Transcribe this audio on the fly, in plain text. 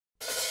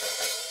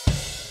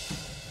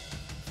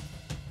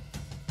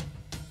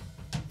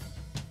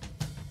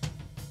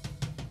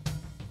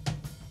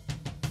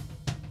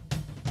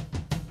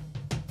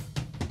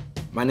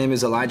My name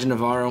is Elijah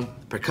Navarro,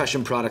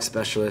 percussion product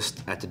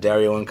specialist at the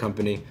Dario and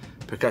Company,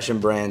 percussion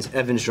brands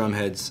Evans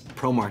Drumheads,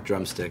 ProMark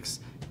Drumsticks,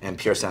 and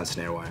Pure Sound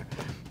Snare Wire.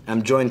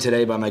 I'm joined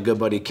today by my good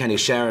buddy Kenny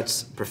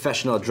Sharretts,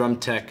 professional drum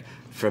tech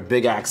for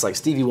big acts like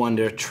Stevie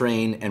Wonder,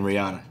 Train, and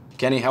Rihanna.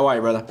 Kenny, how are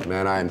you, brother?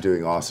 Man, I am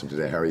doing awesome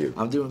today. How are you?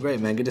 I'm doing great,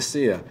 man. Good to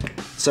see you.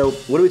 So,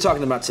 what are we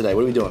talking about today?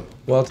 What are we doing?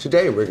 Well,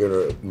 today we're going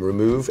to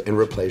remove and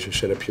replace a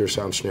set of Pure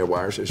Sound snare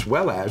wires, as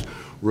well as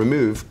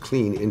remove,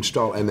 clean,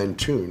 install, and then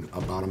tune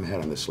a bottom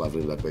head on this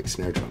lovely Ludwig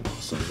snare drum.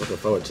 So, looking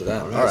forward to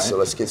that. All right, so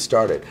let's get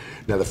started.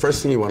 Now, the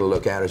first thing you want to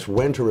look at is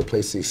when to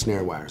replace these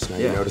snare wires. Now,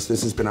 you notice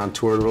this has been on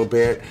tour a little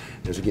bit.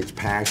 As it gets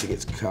packed, it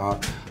gets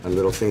caught on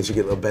little things. You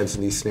get little bends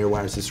in these snare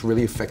wires. This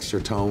really affects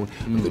your tone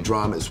of the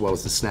drum as well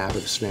as the snap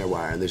of the snare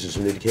wire. And this is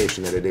an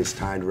indication that it is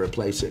time to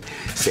replace it.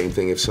 Same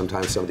thing if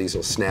sometimes some of these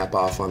will snap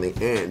off on the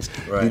ends.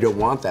 You don't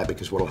want that,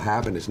 because what will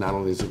happen is not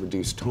only does it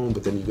reduce tone,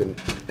 but then you get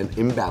an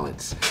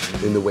imbalance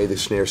in the way the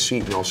snare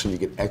seat, and also you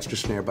get extra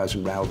snare buzz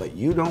and rattle that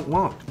you don't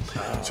want.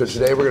 So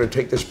today we're going to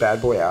take this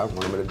bad boy out.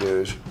 What I'm going to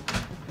do is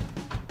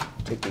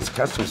take these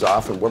customs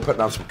off, and we're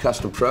putting on some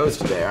Custom Pros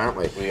today, aren't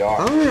we? We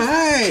are. All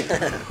right.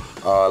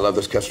 I love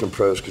those Custom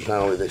Pros because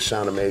not only they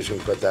sound amazing,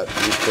 but that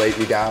new plate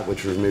we got,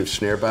 which removes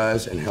snare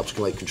buzz and helps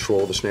like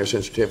control the snare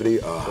sensitivity,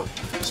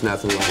 it's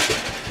nothing like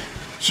it.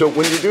 So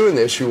when you're doing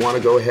this, you want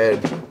to go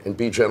ahead and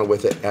be gentle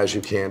with it as you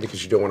can,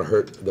 because you don't want to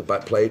hurt the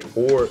butt plate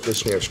or the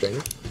snare string.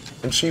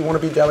 And so you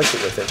want to be delicate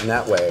with it, and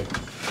that way,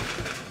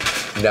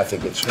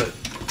 nothing gets hurt.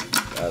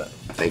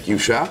 Thank you,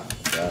 Sha.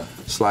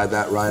 Slide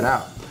that right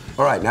out.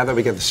 All right, now that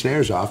we get the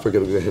snares off, we're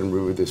going to go ahead and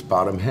remove this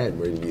bottom head.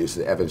 We're going to use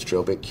the Evans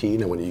drill bit key.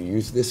 Now, when you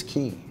use this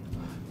key,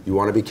 you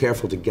want to be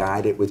careful to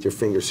guide it with your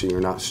fingers so you're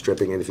not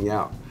stripping anything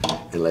out.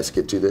 And let's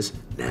get to this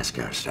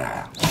NASCAR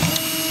style.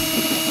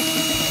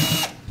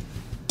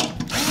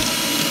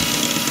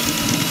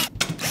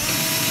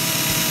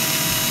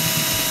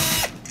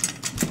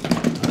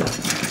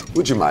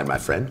 Would you mind, my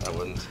friend? I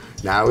wouldn't.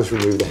 Now as we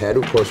remove the head,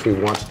 of course, we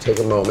want to take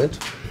a moment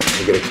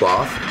and get a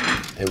cloth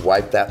and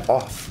wipe that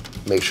off.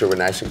 Make sure we're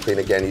nice and clean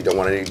again. You don't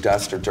want any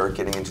dust or dirt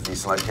getting into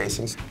these slide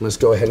casings. Let's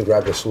go ahead and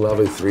grab this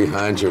lovely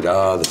 300.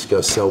 Oh, this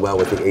goes so well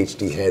with the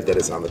HD head that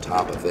is on the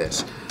top of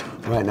this.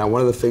 All right, now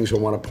one of the things I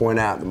want to point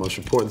out, the most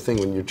important thing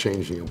when you're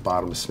changing your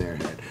bottom snare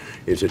head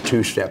is a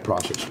two-step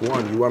process.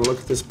 One, you want to look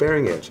at this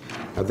bearing edge.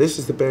 Now this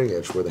is the bearing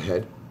edge where the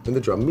head and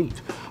the drum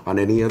meet. On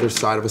any other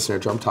side of a snare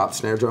drum, top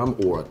snare drum,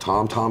 or a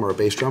tom-tom or a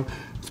bass drum,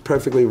 it's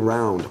perfectly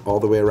round all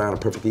the way around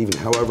and perfectly even.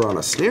 However, on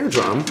a snare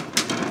drum,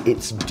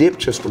 it's dipped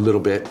just a little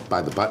bit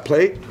by the butt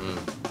plate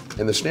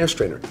and the snare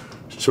strainer.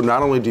 So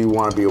not only do you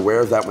want to be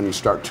aware of that when you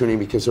start tuning,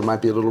 because there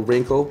might be a little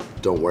wrinkle,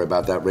 don't worry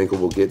about that wrinkle,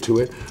 we'll get to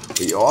it,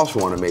 but you also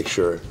want to make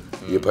sure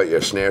you put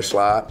your snare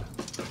slot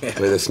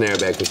with a snare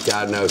bag, because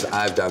God knows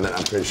I've done that.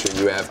 I'm pretty sure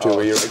you have too,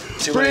 where you're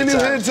like, bring the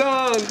heads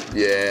on!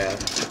 Yeah.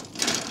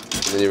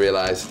 And then you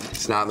realize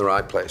it's not in the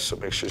right place, so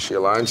make sure she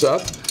aligns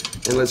up.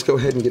 And let's go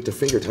ahead and get to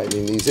finger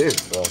tightening these in.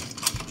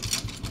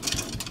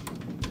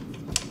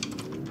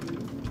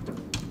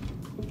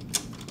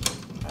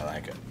 I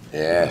like it.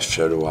 Yeah,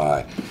 so do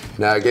I.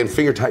 Now again,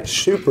 finger tight,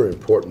 super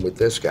important with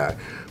this guy,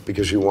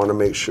 because you want to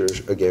make sure,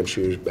 again,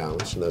 she is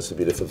balanced, and that's the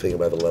beautiful thing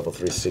about the Level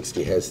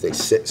 360 heads. They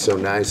sit so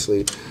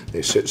nicely,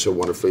 they sit so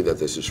wonderfully that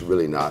this is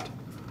really not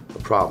a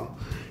problem.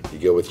 You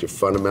go with your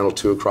fundamental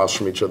two across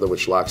from each other,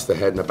 which locks the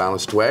head in a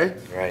balanced way.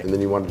 Right. And then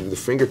you want to do the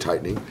finger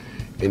tightening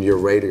in your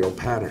radial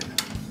pattern.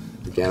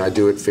 Again, I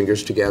do it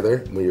fingers together.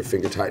 When you're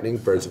finger tightening,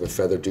 birds of a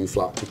feather do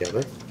flock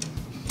together.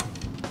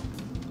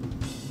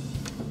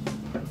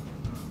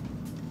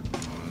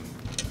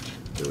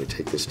 Then we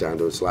take this down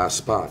to its last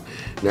spot.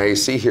 Now you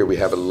see here we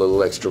have a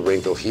little extra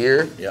wrinkle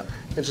here. Yeah.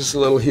 And just a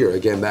little here.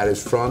 Again, that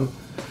is from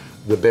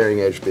the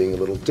bearing edge being a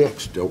little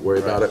dipped. Don't worry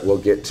about it. We'll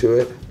get to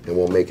it and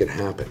we'll make it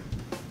happen.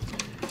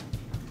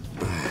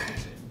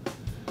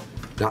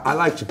 Now, I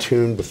like to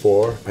tune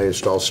before I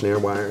install snare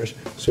wires,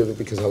 simply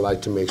because I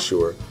like to make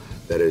sure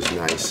that it's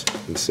nice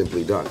and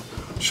simply done.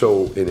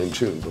 So, and in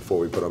tune before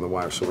we put on the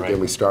wire. So again,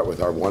 we start with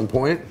our 1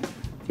 point,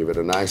 give it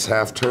a nice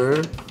half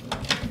turn,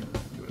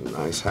 give it a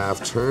nice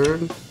half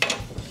turn.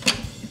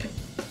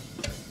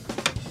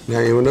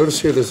 Now you will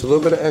notice here there's a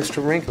little bit of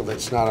extra wrinkle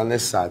that's not on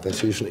this side.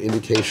 That's usually an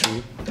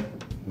indication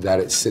that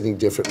it's sitting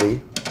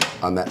differently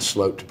on that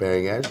sloped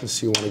bearing edge, and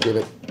so you want to give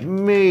it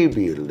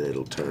maybe a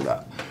little turn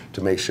up to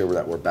make sure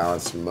that we're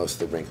balanced and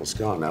most of the wrinkles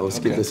gone. Now let's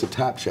give this a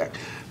tap check.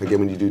 Again,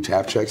 when you do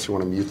tap checks, you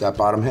want to mute that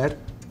bottom head,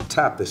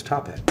 tap this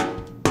top head.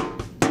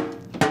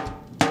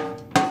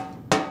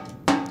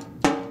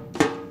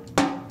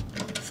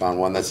 Found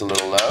one that's a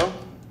little low.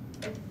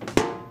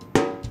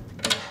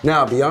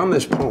 Now, beyond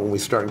this point, when we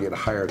start to get a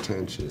higher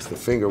tensions, the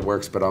finger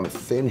works, but on the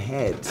thin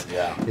heads,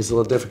 it's a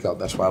little difficult.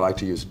 That's why I like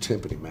to use a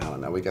timpani mallet.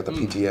 Now, we got the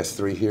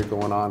PTS3 here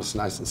going on. It's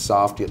nice and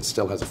soft, yet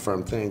still has a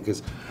firm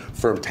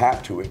firm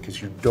tap to it,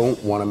 because you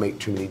don't want to make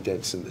too many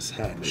dents in this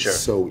head. It's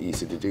so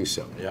easy to do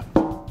so. Yeah.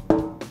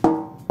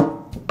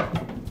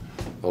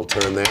 Little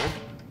turn there.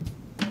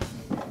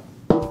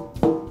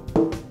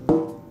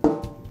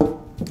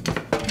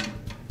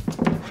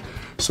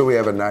 So we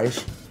have a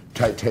nice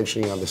tight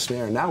tensioning on the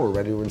snare. Now we're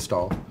ready to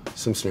install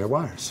some snare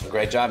wires.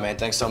 Great job, man.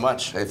 Thanks so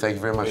much. Hey, thank you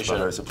very much,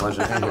 brother. It's a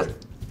pleasure to be here.